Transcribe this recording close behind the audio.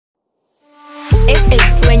Es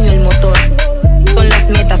el sueño el motor, son las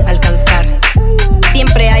metas a alcanzar.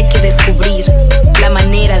 Siempre hay que descubrir la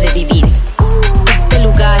manera de vivir. Este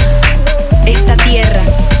lugar, esta tierra,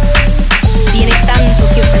 tiene tanto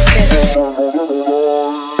que ofrecer.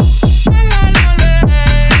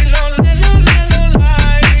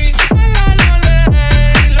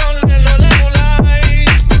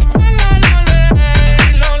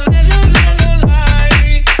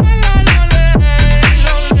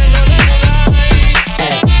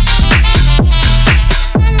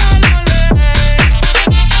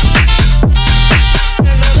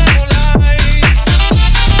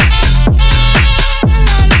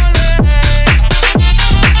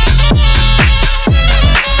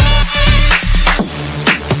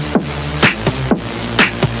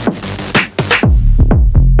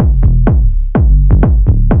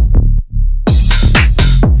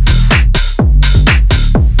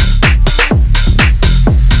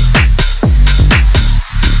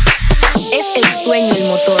 Sueño el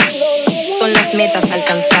motor, son las metas a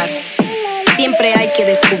alcanzar. Siempre hay que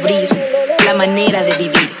descubrir la manera de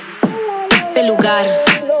vivir. Este lugar,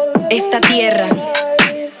 esta tierra,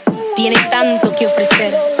 tiene tanto que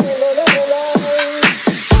ofrecer.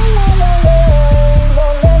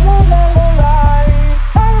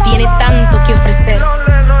 Tiene tanto que ofrecer.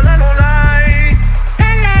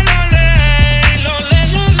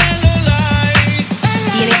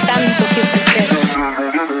 Tiene tanto que ofrecer.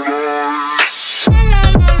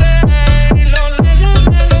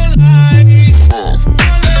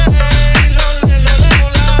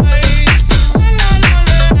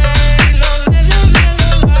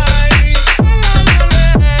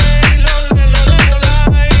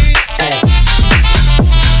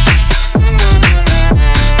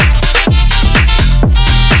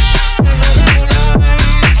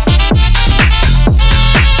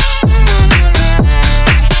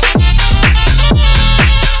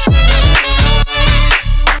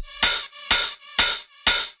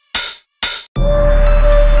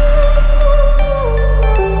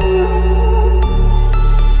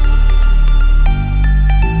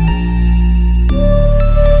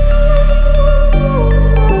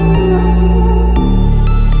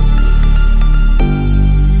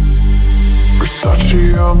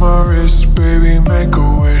 On my wrist, baby, make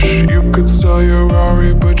a wish. You could sell your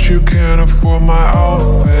Rari, but you can't afford my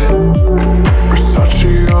outfit.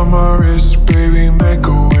 Versace on my wrist, baby, make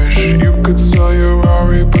a wish. You could sell your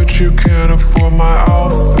Rari, but you can't afford my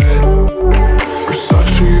outfit.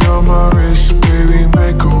 Versace on my wrist, baby,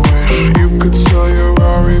 make a wish. You could sell your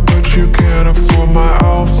Rari, but you can't afford my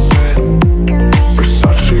outfit.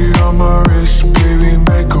 Versace on my wrist, baby,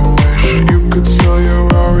 make a wish. You could sell your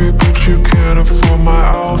Rari, but you can't afford my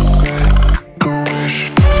outfit. Go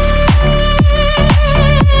wish. Go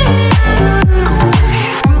wish. Go wish.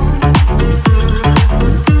 Go wish.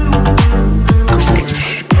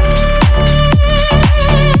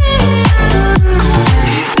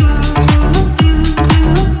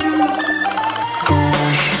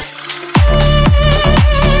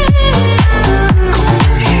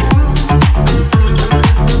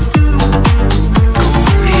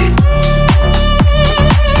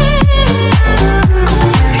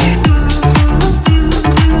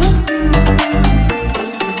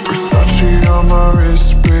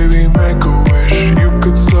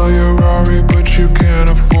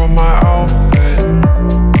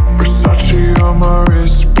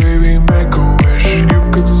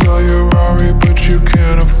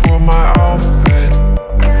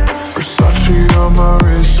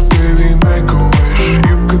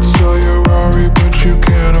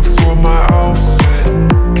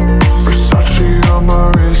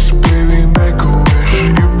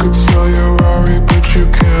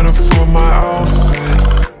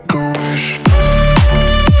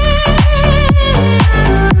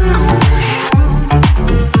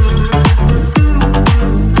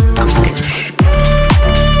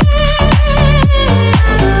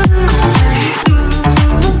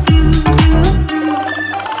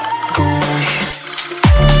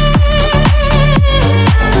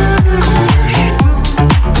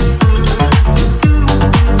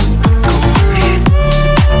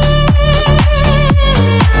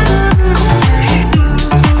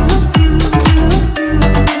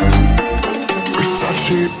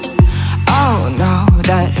 Oh no,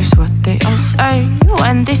 that is what they all say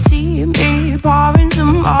when they see me pouring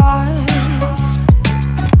some oil.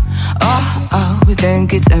 Oh,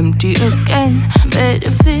 think it's empty again.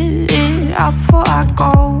 Better fill it up before I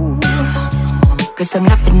go. Cause I'm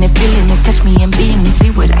loving it, feeling it, touch me and being it.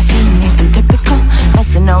 See what I see in it, I'm typical.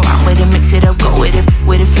 Messing around with it, mix it up, go with it,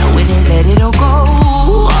 flow with it, let it all go.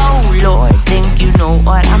 Oh Lord, think you know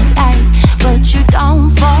what I'm like, but you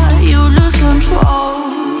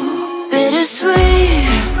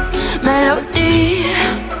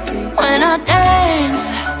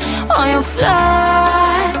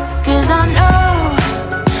fly, 'cause I know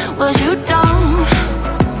what you don't.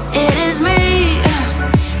 It is me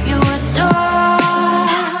you adore.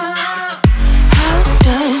 How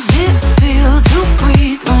does it feel to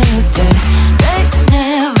breathe when you're dead? They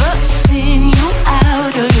never seen you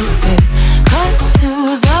out of your bed. Cut to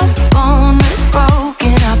the bone, it's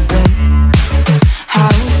broken, I bet.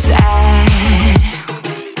 How sad.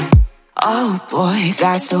 Oh boy, it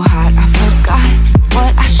got so hot I forgot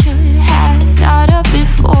what I should have thought of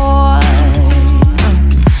before.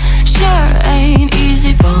 Sure ain't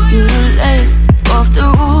easy for you to let go of the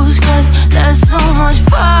rules, 'cause there's so much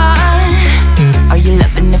fun. Are you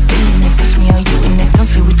loving the feeling? It touch me, are you in it? Don't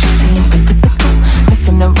see what you're seeing, but typical.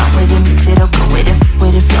 Messing around with it, mix it up, go with it,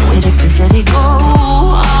 flow with it, please let it go.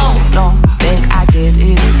 Oh no, think I did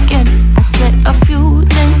it again. I said a few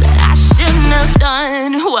things that I shouldn't have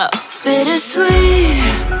done. Well, bittersweet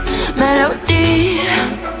melody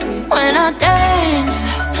when I dance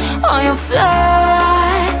on your fly,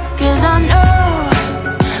 'cause I know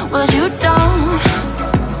what you don't.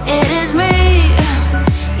 It is me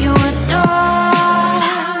you adore.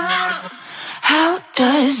 How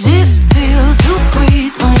does it feel to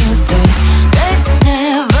breathe when you're dead? They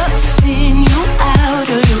never seen you out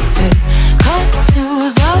of your bed. Cut to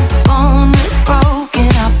the bone, it's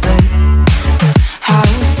broken, I bet. How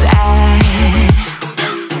sad.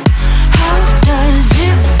 How does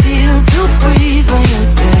it feel to breathe when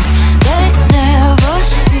you're dead? They never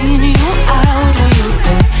seen you out of your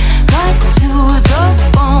bed. Cut to the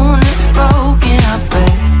bone, it's broken, I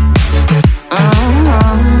bet.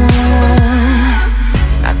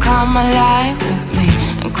 Now come alive with me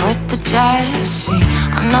and quit the jealousy.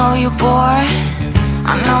 I know you're bored,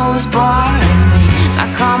 I know it's boring me. Now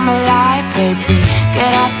come alive, baby,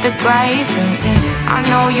 get out the grave and live. I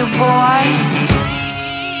know you're bored.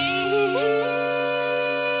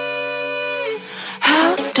 How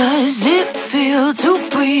does it feel to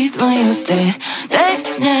breathe when you're dead? They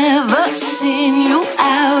never seen you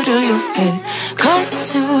out of your bed. Cut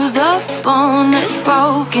to the bone, it's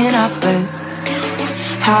broken, I bet.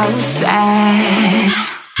 How sad.